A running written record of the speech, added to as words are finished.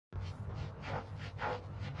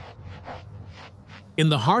In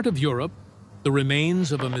the heart of Europe, the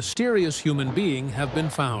remains of a mysterious human being have been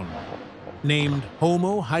found, named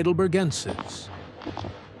Homo Heidelbergensis.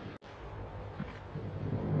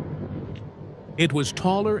 It was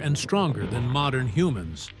taller and stronger than modern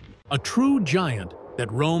humans, a true giant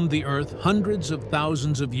that roamed the earth hundreds of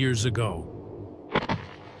thousands of years ago.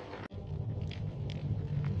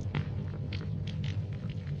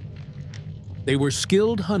 They were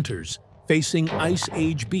skilled hunters, facing Ice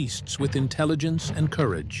Age beasts with intelligence and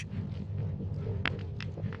courage.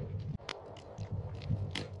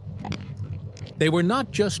 They were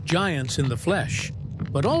not just giants in the flesh,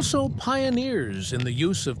 but also pioneers in the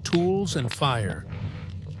use of tools and fire.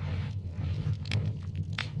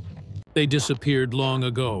 They disappeared long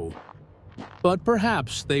ago, but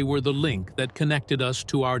perhaps they were the link that connected us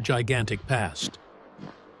to our gigantic past.